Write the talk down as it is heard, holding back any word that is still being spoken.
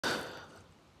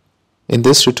In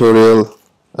this tutorial,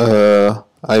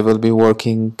 I will be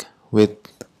working with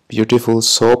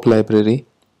BeautifulSoup library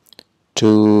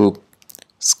to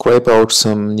scrape out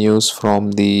some news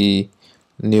from the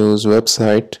news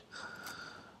website.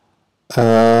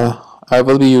 I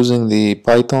will be using the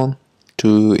Python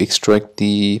to extract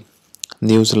the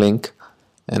news link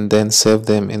and then save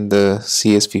them in the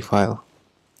CSV file.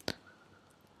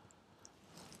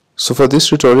 So for this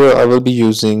tutorial, I will be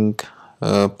using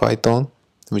Python,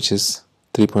 which is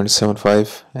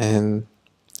 3.75, and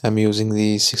I'm using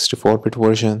the 64-bit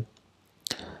version.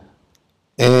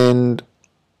 And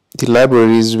the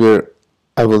libraries where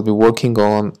I will be working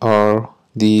on are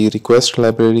the request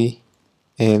library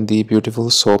and the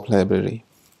BeautifulSoup library.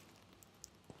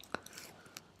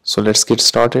 So let's get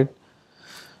started.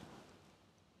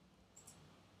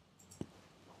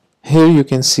 Here you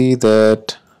can see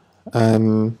that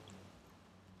I'm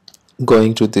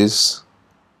going to this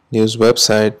news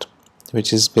website,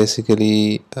 which is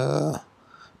basically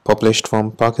published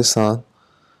from Pakistan,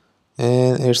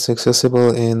 and it's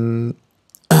accessible in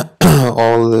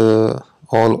all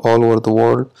over the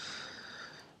world.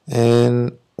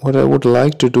 And what I would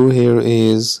like to do here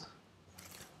is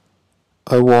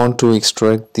I want to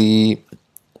extract the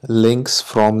links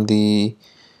from this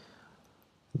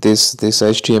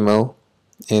HTML,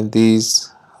 and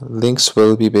these links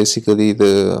will be basically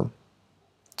the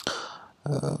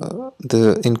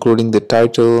including the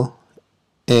title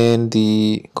and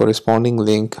the corresponding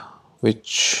link,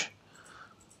 which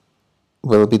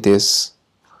will be this.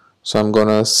 So I'm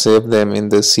gonna save them in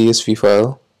the CSV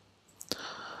file.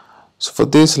 So for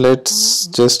this, let's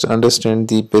just understand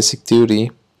the basic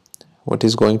theory, what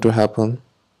is going to happen.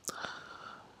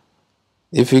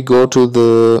 If we go to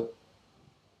the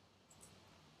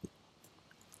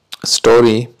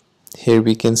story, here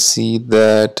we can see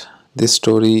that this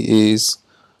story is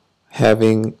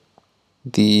having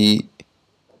the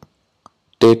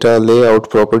data layout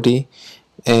property,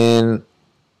 and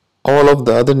all of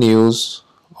the other news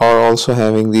are also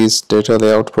having this data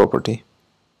layout property,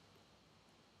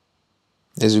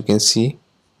 as you can see.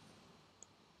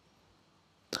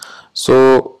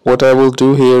 So what I will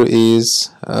do here is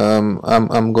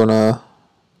I'm gonna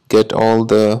get all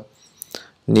the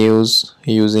news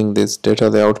using this data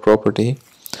layout property.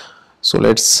 So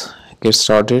let's get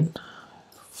started.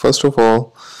 First of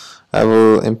all, I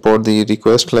will import the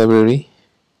request library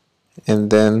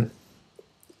and then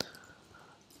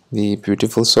the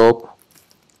BeautifulSoup,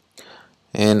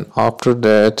 and after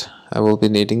that I will be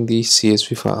needing the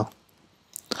CSV file.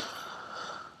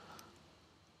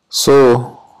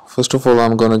 So first of all,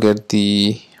 I'm gonna get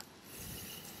the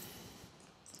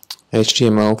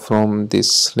HTML from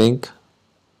this link,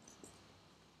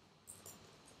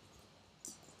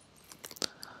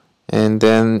 and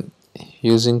then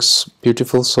using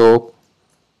BeautifulSoup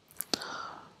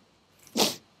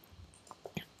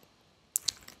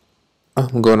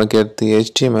I'm gonna get the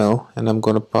HTML and I'm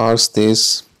gonna parse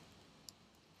this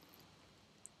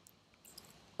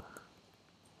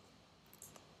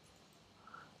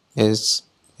as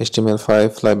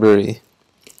HTML5 library.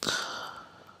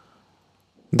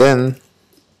 Then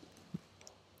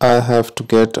I have to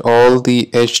get all the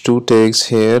h2 tags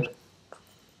here,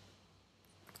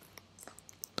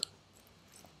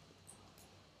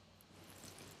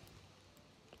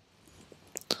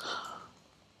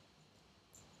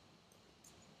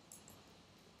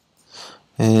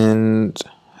 and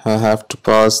I have to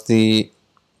pass the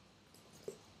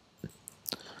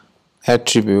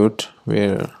attribute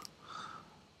where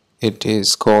it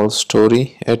is called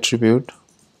story attribute.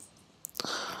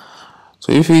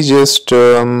 So if we just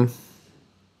print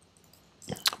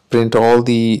all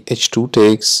the h2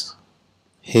 tags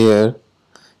here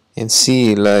and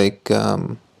see like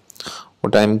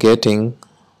what I'm getting,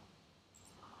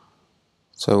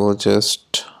 so I will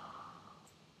just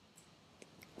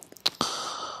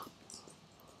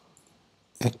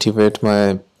activate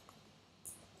my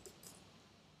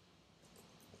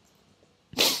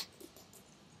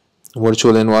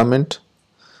virtual environment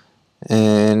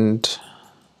and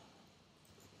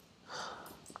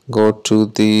go to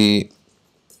the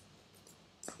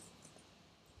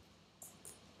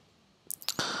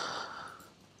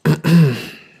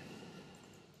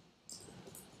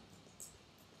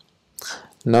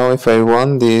now if I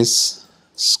run this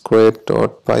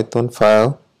script.python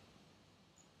file,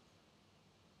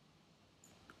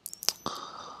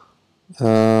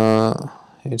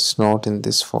 it's not in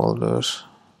this folder.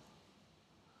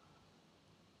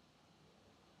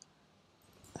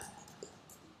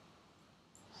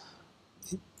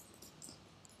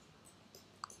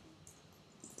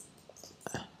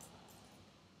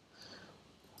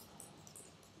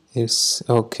 It's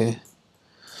okay.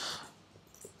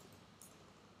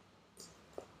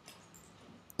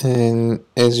 And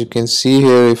as you can see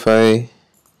here, if I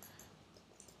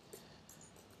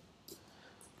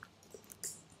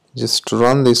just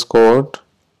run this code,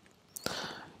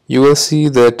 you will see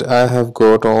that I have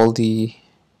got all the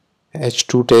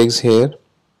h2 tags here,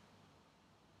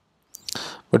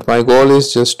 but my goal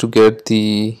is just to get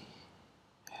the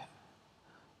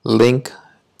link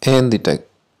and the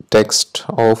text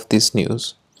of this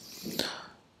news.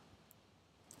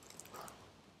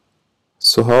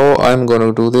 So how I'm going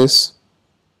to do this?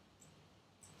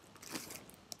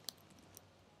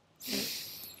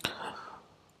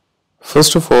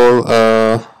 First of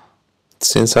all,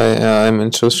 since I'm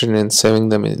interested in saving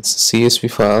them in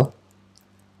CSV file,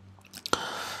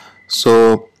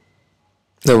 so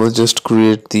I will just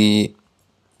create the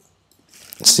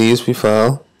CSV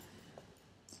file.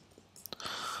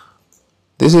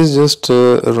 This is just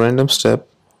a random step.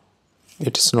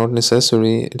 It is not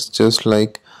necessary. It's just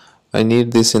like I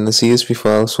need this in the CSV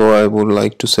file, so I would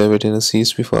like to save it in a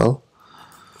CSV file.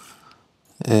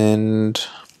 And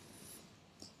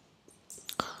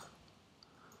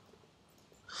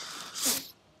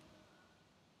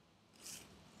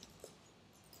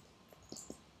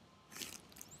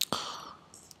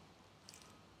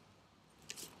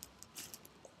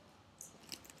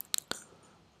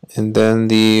then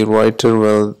the writer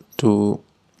will do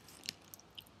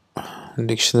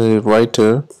dictionary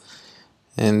writer,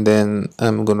 and then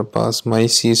I'm gonna pass my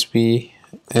CSV,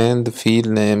 and the field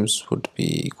names would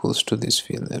be equals to these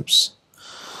field names.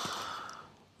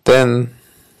 Then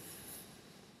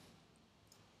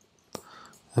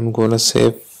I'm gonna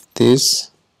save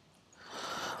this.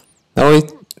 Now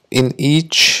in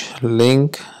each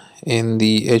link in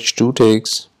the h2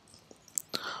 tags,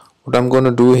 what I'm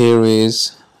gonna do here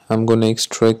is I'm gonna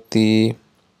extract the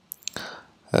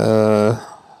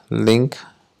link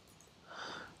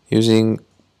using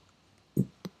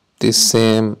this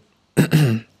same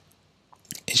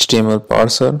HTML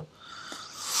parser,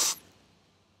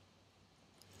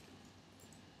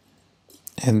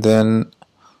 and then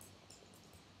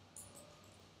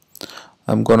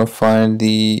I'm gonna find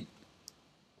the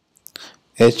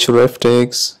href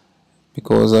tags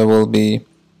because I will be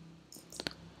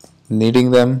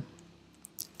needing them,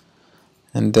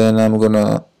 and then I'm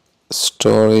gonna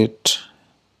store it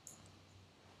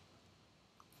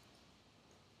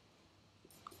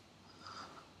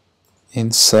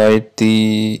inside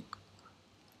the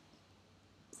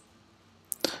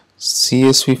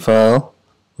CSV file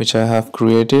which I have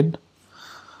created.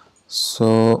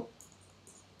 So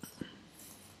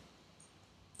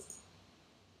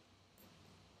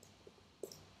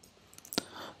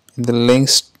in the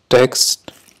links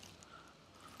text,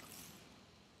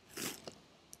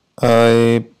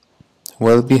 I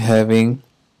will be having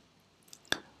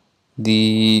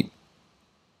the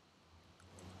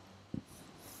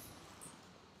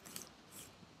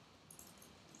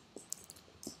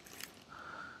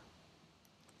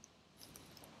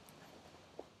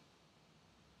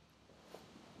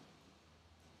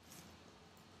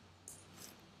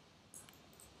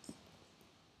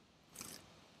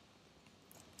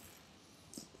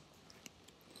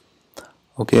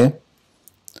okay,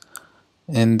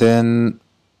 and then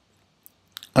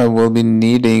I will be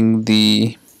needing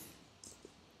the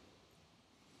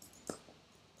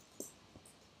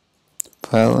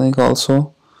file link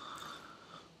also,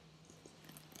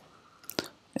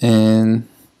 and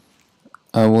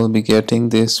I will be getting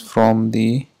this from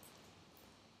the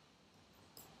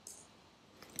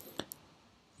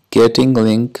getting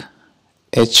link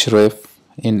href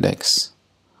index.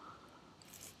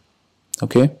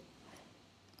 Okay,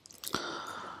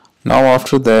 now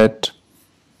after that,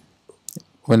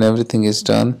 when everything is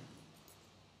done,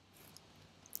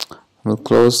 we'll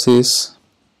close this,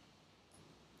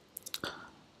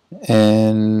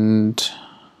 and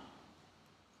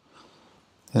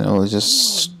then I'll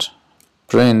just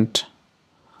print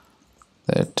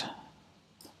that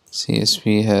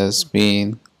CSV has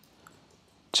been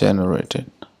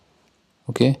generated.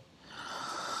 Okay,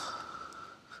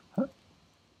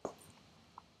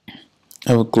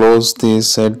 I will close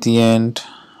this at the end,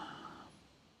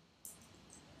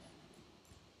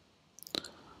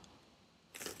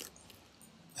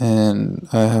 and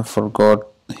I have forgot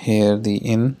here the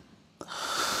in.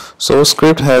 So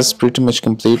script has pretty much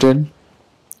completed.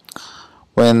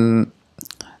 When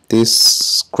this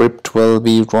script will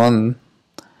be run,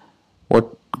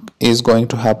 what is going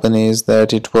to happen is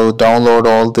that it will download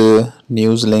all the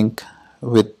news link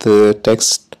with the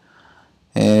text,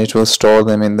 and it will store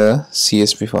them in the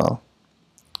CSV file.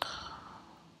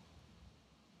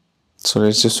 So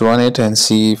let's just run it and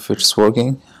see if it's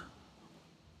working.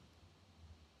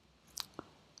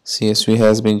 CSV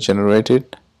has been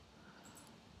generated,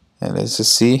 and let's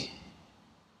just see.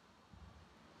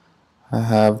 I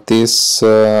have this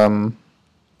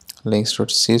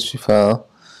links.csv file,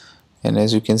 and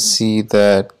as you can see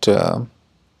that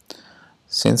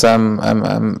since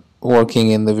I'm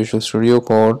working in the Visual Studio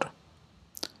Code,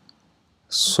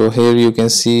 so here you can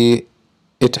see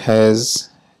it has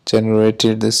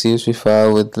generated the CSV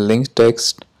file with the link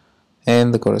text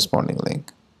and the corresponding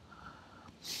link.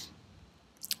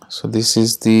 So this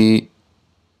is the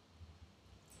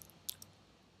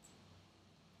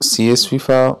CSV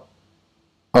file.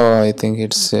 Oh, I think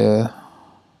it's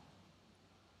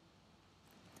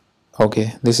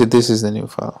okay. This is the new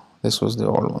file. This was the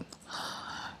old one.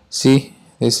 See,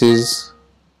 this is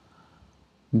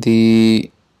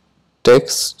the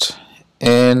text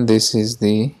and this is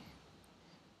the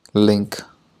link.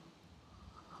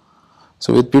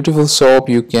 So with BeautifulSoup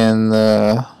you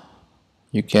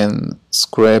can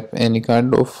scrape any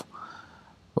kind of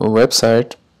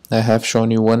website. I have shown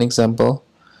you one example.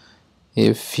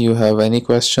 If you have any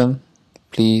question,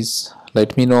 please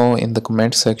let me know in the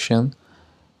comment section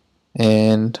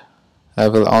and I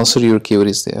will answer your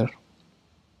queries there.